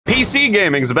PC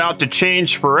gaming is about to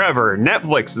change forever.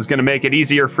 Netflix is going to make it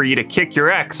easier for you to kick your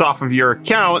ex off of your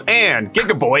account, and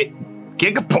Gigabyte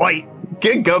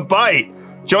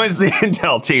joins the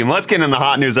Intel team. Let's get in the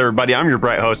hot news, everybody. I'm your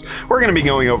Brett host. We're going to be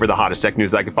going over the hottest tech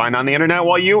news I can find on the internet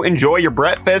while you enjoy your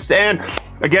breakfast. And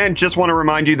again, just want to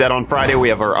remind you that on Friday we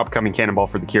have our upcoming Cannonball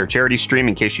for the Cure charity stream.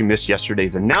 In case you missed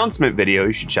yesterday's announcement video,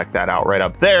 you should check that out right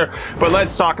up there. But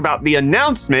let's talk about the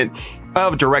announcement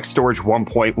of Direct Storage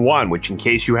 1.1, which, in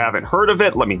case you haven't heard of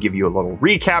it, let me give you a little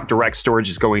recap. Direct Storage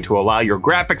is going to allow your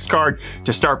graphics card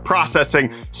to start processing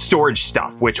storage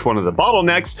stuff, which one of the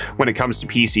bottlenecks when it comes to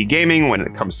PC gaming, when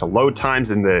it comes to load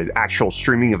times and the actual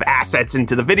streaming of assets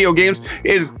into the video games,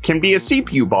 can be a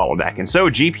CPU bottleneck. And so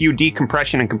GPU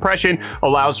decompression and compression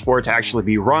allows for it to actually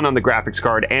be run on the graphics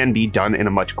card and be done in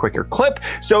a much quicker clip,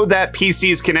 so that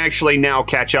PCs can actually now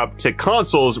catch up to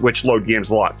consoles, which load games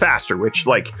a lot faster, which,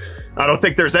 like, I don't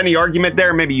think there's any argument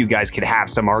there. Maybe you guys could have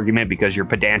some argument because you're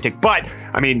pedantic, but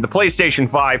I mean, the PlayStation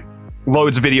 5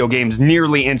 loads video games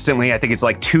nearly instantly. I think it's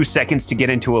like 2 seconds to get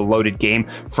into a loaded game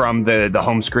from the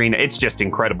home screen. It's just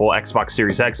incredible. Xbox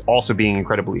Series X also being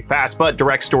incredibly fast, but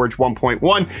Direct Storage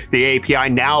 1.1, the API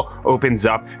now opens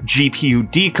up GPU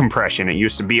decompression. It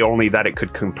used to be only that it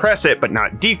could compress it, but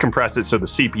not decompress it, so the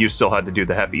CPU still had to do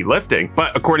the heavy lifting.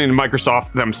 But according to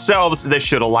Microsoft themselves, this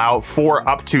should allow for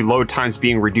up to load times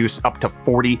being reduced up to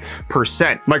 40%.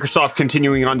 Microsoft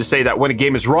continuing on to say that when a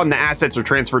game is run, the assets are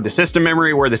transferred to system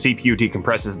memory, where the CPU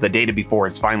decompresses the data before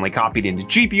it's finally copied into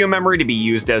GPU memory to be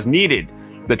used as needed.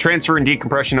 The transfer and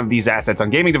decompression of these assets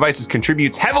on gaming devices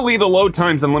contributes heavily to load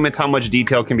times and limits how much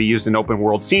detail can be used in open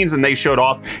world scenes. And they showed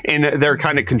off in their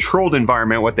kind of controlled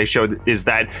environment. What they showed is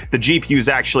that the GPU is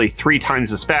actually 3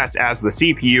 times as fast as the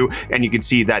CPU. And you can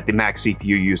see that the max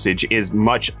CPU usage is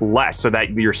much less, so that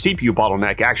your CPU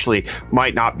bottleneck actually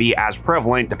might not be as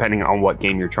prevalent depending on what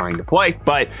game you're trying to play.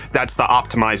 But that's the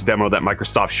optimized demo that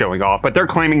Microsoft's showing off. But they're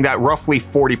claiming that roughly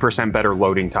 40% better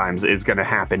loading times is going to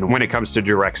happen when it comes to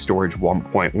Direct Storage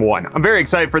 1.1. I'm very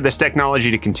excited for this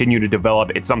technology to continue to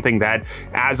develop. It's something that,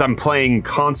 as I'm playing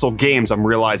console games, I'm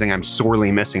realizing I'm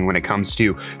sorely missing when it comes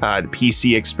to the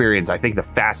PC experience. I think the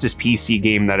fastest PC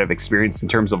game that I've experienced in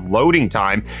terms of loading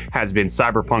time has been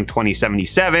Cyberpunk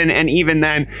 2077, and even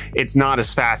then, it's not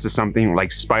as fast as something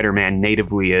like Spider-Man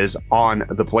natively is on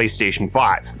the PlayStation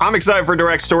 5. I'm excited for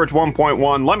Direct Storage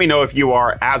 1.1. Let me know if you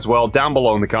are as well down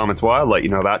below in the comments while I let you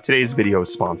know about today's video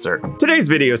sponsor. Today's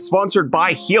video is sponsored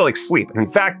by Helix Sleep. In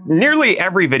fact, nearly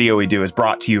every video we do is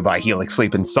brought to you by Helix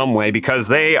Sleep in some way, because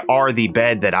they are the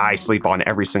bed that I sleep on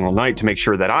every single night to make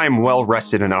sure that I'm well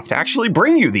rested enough to actually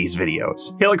bring you these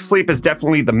videos. Helix Sleep is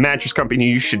definitely the mattress company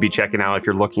you should be checking out if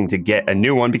you're looking to get a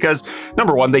new one, because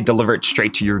number one, they deliver it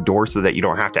straight to your door so that you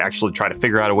don't have to actually try to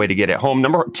figure out a way to get it home.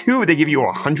 Number two, they give you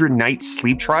a 100-night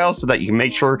sleep trial so that you can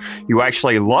make sure you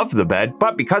actually love the bed.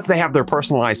 But because they have their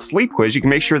personalized sleep quiz, you can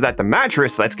make sure that the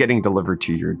mattress that's getting delivered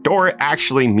to your door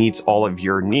actually meets all of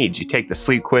your needs. You take the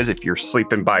sleep quiz if you're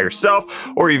sleeping by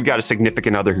yourself, or you've got a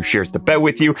significant other who shares the bed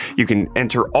with you. You can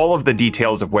enter all of the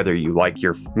details of whether you like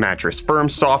your mattress firm,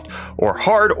 soft, or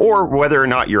hard, or whether or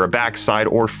not you're a backside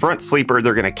or front sleeper.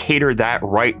 They're going to cater that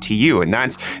right to you. And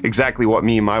that's exactly what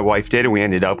me and my wife did. And we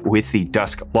ended up with the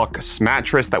Dusk Lux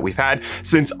mattress that we've had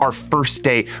since our first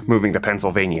day moving to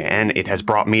Pennsylvania. And it has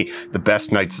brought me the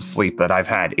best nights of sleep that I've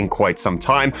had in quite some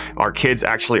time. Our kids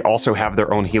actually also have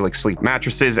their own Helix Sleep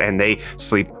mattresses, and they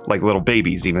sleep like little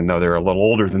babies, even though they're a little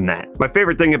older than that. My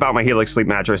favorite thing about my Helix Sleep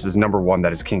mattress is, number one,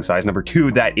 that it's king size. Number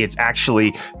two, that it's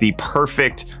actually the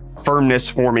perfect firmness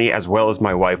for me as well as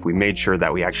my wife. We made sure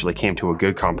that we actually came to a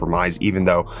good compromise, even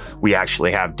though we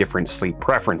actually have different sleep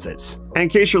preferences. And in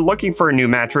case you're looking for a new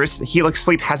mattress, Helix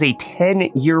Sleep has a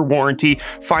 10-year warranty,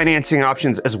 financing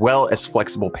options, as well as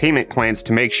flexible payment plans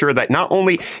to make sure that not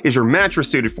only is your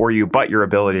mattress suited for you, but your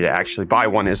ability to actually buy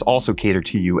one is also catered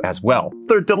to you as well.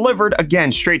 They're delivered,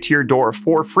 again, straight to your door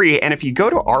for free. And if you go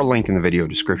to our link in the video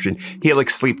description,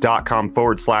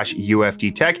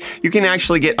 helixsleep.com/UFDtech, you can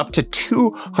actually get up to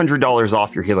 $200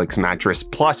 off your Helix mattress,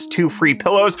 plus 2 free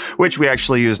pillows, which we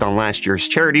actually used on last year's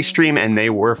charity stream, and they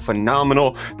were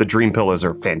phenomenal. The Dream pillows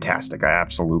are fantastic. I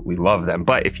absolutely love them.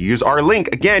 But if you use our link,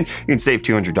 again, you can save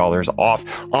 $200 off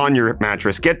on your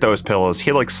mattress. Get those pillows,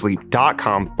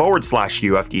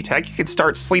 helixsleep.com/UFDtech. You can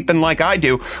start sleeping like I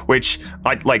do, which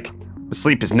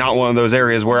sleep is not one of those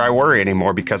areas where I worry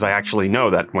anymore, because I actually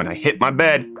know that when I hit my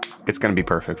bed, it's going to be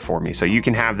perfect for me. So you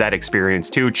can have that experience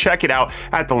too. Check it out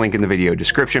at the link in the video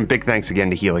description. Big thanks again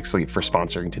to Helix Sleep for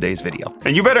sponsoring today's video.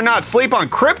 And you better not sleep on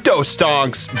crypto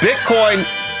stonks. Bitcoin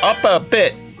up a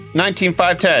bit.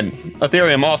 19,510.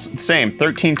 Ethereum also the same,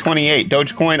 1328.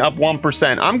 Dogecoin up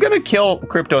 1%. I'm gonna kill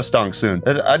crypto stunk soon.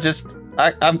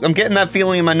 I'm getting that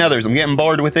feeling in my nethers. I'm getting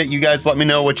bored with it. You guys let me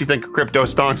know what you think of crypto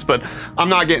stonks, but I'm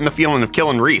not getting the feeling of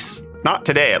killing Reece. Not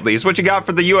today, at least. What you got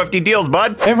for the UFD deals,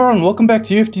 bud? Hey everyone, welcome back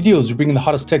to UFD Deals. We're bringing the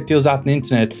hottest tech deals out on the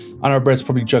internet. I know Brett's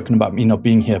probably joking about me not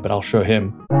being here, but I'll show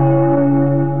him.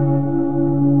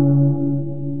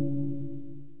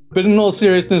 But in all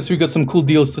seriousness, we got some cool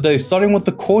deals today, starting with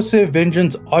the Corsair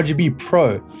Vengeance RGB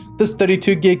Pro. This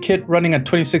 32 gig kit running at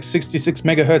 2666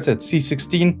 megahertz at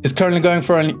C16 is currently going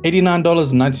for only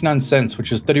 $89.99,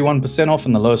 which is 31% off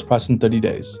and the lowest price in 30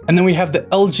 days. And then we have the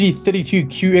LG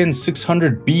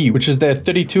 32QN600B, which is their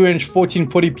 32-inch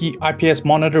 1440p IPS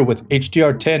monitor with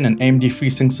HDR10 and AMD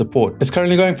FreeSync support. It's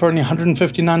currently going for only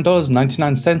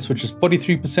 $159.99, which is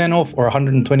 43% off or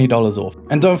 $120 off.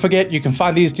 And don't forget, you can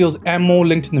find these deals and more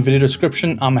linked in the video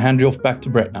description. I'm gonna hand you off back to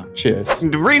Brett now. Cheers.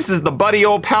 Reece is the buddy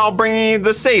old pal bringing you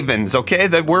the savings, okay?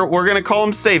 That we're gonna call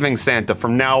him Saving Santa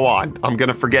from now on. I'm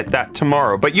gonna forget that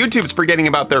tomorrow. But YouTube's forgetting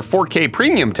about their 4K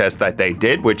premium test that they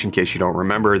did, which in case you don't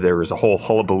remember, there was a whole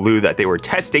hullabaloo that they were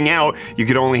testing out. You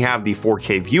could only have the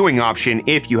 4K viewing option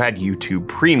if you had YouTube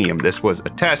Premium. This was a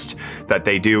test that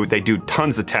they do. They do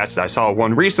tons of tests. I saw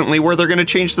one recently where they're gonna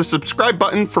change the subscribe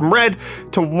button from red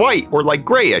to white or like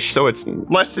grayish, so it's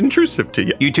less intrusive to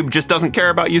you. YouTube just doesn't care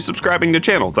about you subscribing to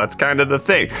channels. That's kind of the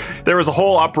thing. There was a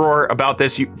whole uproar about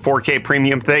this 4K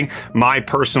premium thing. My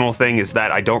personal thing is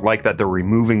that I don't like that they're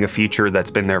removing a feature that's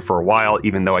been there for a while,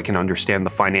 even though I can understand the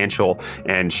financial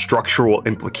and structural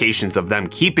implications of them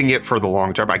keeping it for the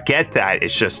long term. I get that.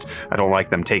 It's just, I don't like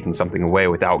them taking something away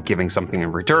without giving something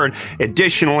in return.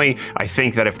 Additionally, I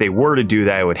think that if they were to do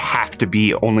that, it would have to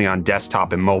be only on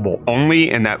desktop and mobile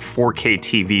only, and that 4K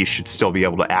TV should still be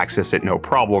able to access it no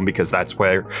problem, because that's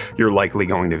where you're likely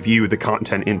going to view the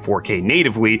content in 4K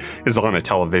natively, is on a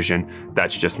television.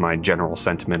 That's just my general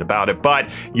sentiment about it. But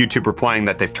YouTube replying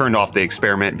that they've turned off the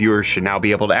experiment. Viewers should now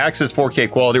be able to access 4K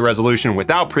quality resolution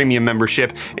without premium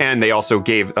membership. And they also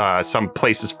gave some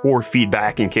places for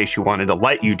feedback in case you wanted to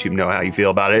let YouTube know how you feel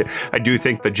about it. I do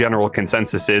think the general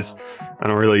consensus is, I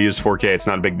don't really use 4K, it's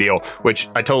not a big deal, which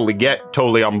I totally get,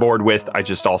 totally on board with. I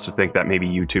just also think that maybe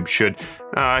YouTube should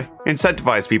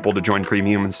incentivize people to join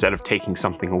premium instead of taking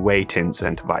something away to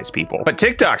incentivize people. But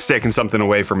TikTok's taking something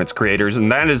away from its creators,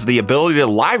 and that is the ability to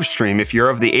live stream if you're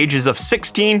of the ages of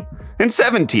 16 and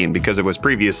 17, because it was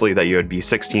previously that you would be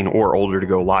 16 or older to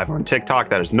go live on TikTok.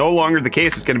 That is no longer the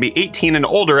case. It's going to be 18 and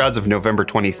older as of November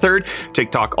 23rd.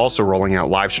 TikTok also rolling out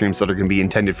live streams that are going to be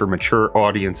intended for mature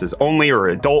audiences only or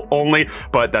adult only,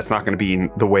 but that's not going to be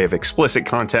in the way of explicit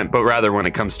content, but rather when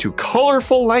it comes to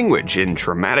colorful language and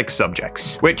traumatic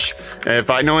subjects, which,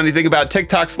 if I know anything about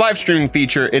TikTok's live streaming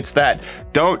feature, it's that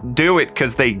don't do it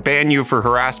because they ban you for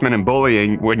harassment and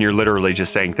bullying when you're literally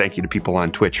just saying thank you to people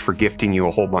on Twitch for gifting you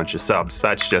a whole bunch of subs.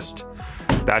 That's just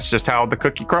how the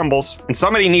cookie crumbles. And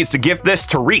somebody needs to gift this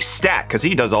to Reece Stat, because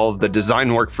he does all of the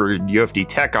design work for UFD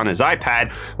Tech on his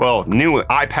iPad. Well, new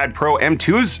iPad Pro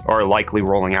M2s are likely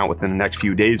rolling out within the next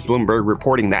few days. Bloomberg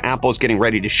reporting that Apple's getting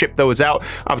ready to ship those out,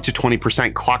 up to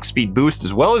 20% clock speed boost,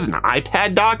 as well as an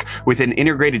iPad dock with an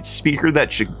integrated speaker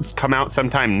that should come out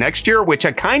sometime next year, which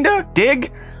I kinda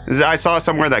dig. I saw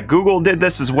somewhere that Google did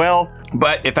this as well.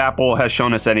 But if Apple has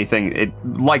shown us anything, it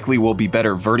likely will be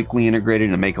better vertically integrated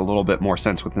and make a little bit more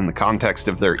sense within the context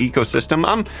of their ecosystem.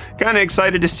 I'm kind of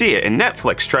excited to see it. And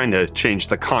Netflix trying to change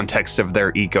the context of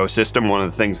their ecosystem. One of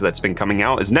the things that's been coming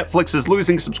out is Netflix is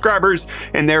losing subscribers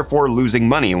and therefore losing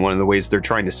money. And one of the ways they're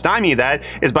trying to stymie that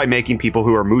is by making people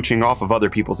who are mooching off of other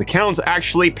people's accounts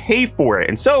actually pay for it.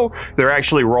 And so they're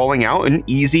actually rolling out an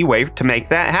easy way to make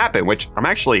that happen, which I'm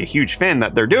actually a huge fan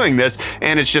that they're doing this.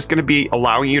 And it's just going to be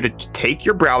allowing you to take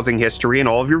your browsing history and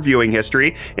all of your viewing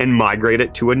history and migrate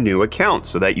it to a new account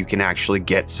so that you can actually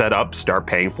get set up, start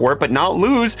paying for it, but not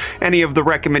lose any of the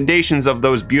recommendations of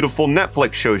those beautiful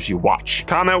Netflix shows you watch.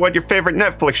 Comment what your favorite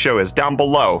Netflix show is down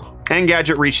below.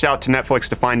 Engadget reached out to Netflix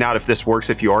to find out if this works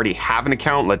if you already have an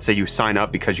account. Let's say you sign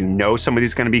up because you know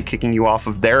somebody's going to be kicking you off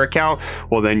of their account.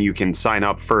 Well, then you can sign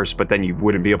up first, but then you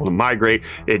wouldn't be able to migrate.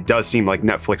 It does seem like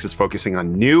Netflix is focusing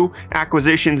on new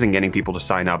acquisitions and getting people to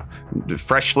sign up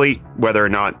freshly, whether or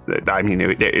not, I mean,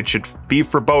 it should be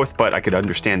for both, but I could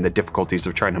understand the difficulties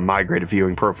of trying to migrate a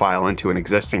viewing profile into an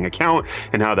existing account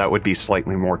and how that would be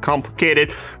slightly more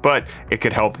complicated, but it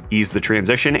could help ease the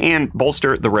transition and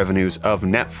bolster the revenues of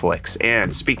Netflix. graphics.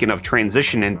 And speaking of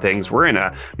transition in things, we're in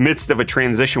a midst of a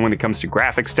transition when it comes to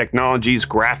graphics technologies,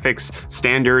 graphics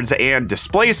standards, and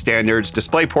display standards.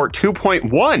 DisplayPort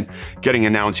 2.1 getting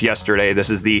announced yesterday. This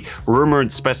is the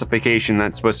rumored specification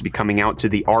that's supposed to be coming out to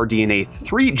the RDNA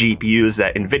 3 GPUs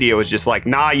that NVIDIA was just like,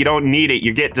 nah, you don't need it.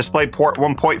 You get DisplayPort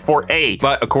 1.4a.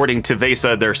 But according to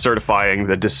VESA, they're certifying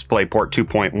the DisplayPort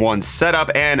 2.1 setup,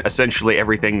 and essentially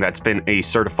everything that's been a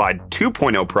certified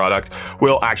 2.0 product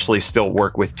will actually still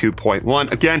work with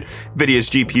 2.1. Again, NVIDIA's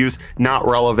GPUs not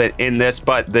relevant in this,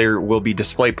 but there will be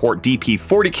DisplayPort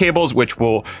DP40 cables, which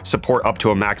will support up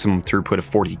to a maximum throughput of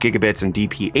 40 gigabits, and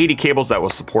DP80 cables that will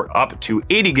support up to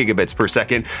 80 gigabits per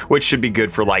second, which should be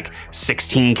good for like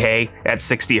 16K at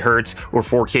 60 hertz or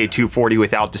 4K 240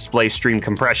 without display stream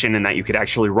compression, and that you could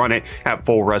actually run it at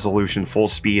full resolution, full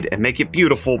speed, and make it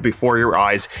beautiful before your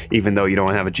eyes, even though you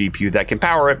don't have a GPU that can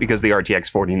power it because the RTX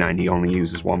 4090 only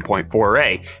uses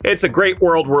 1.4A. It's a great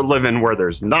world we're living where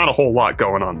there's not a whole lot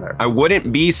going on there. I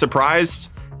wouldn't be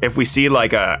surprised if we see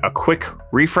like a quick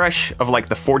refresh of like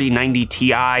the 4090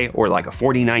 Ti or like a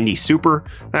 4090 Super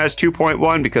that has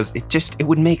 2.1, because it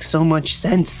would make so much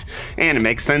sense. And it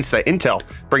makes sense that Intel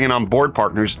bringing on board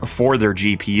partners for their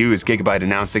GPUs. Gigabyte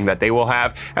announcing that they will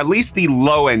have at least the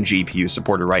low-end GPU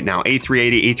supported right now.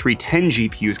 A380, A310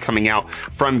 GPUs coming out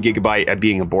from Gigabyte at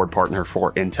being a board partner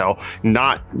for Intel.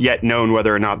 Not yet known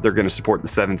whether or not they're going to support the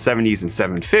 770s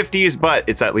and 750s, but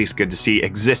it's at least good to see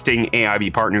existing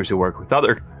AIB partners who work with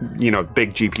other,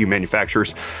 big GPU manufacturers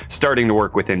starting to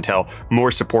work with Intel. More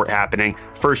support happening.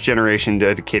 First generation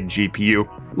dedicated GPU.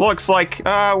 Looks like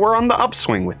we're on the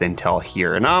upswing with Intel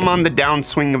here, and I'm on the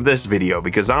downswing of this video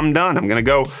because I'm done. I'm gonna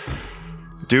go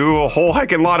do a whole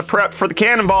heckin' lot of prep for the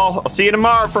Cannonball. I'll see you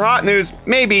tomorrow for hot news.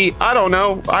 Maybe. I don't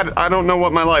know. I don't know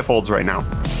what my life holds right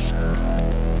now.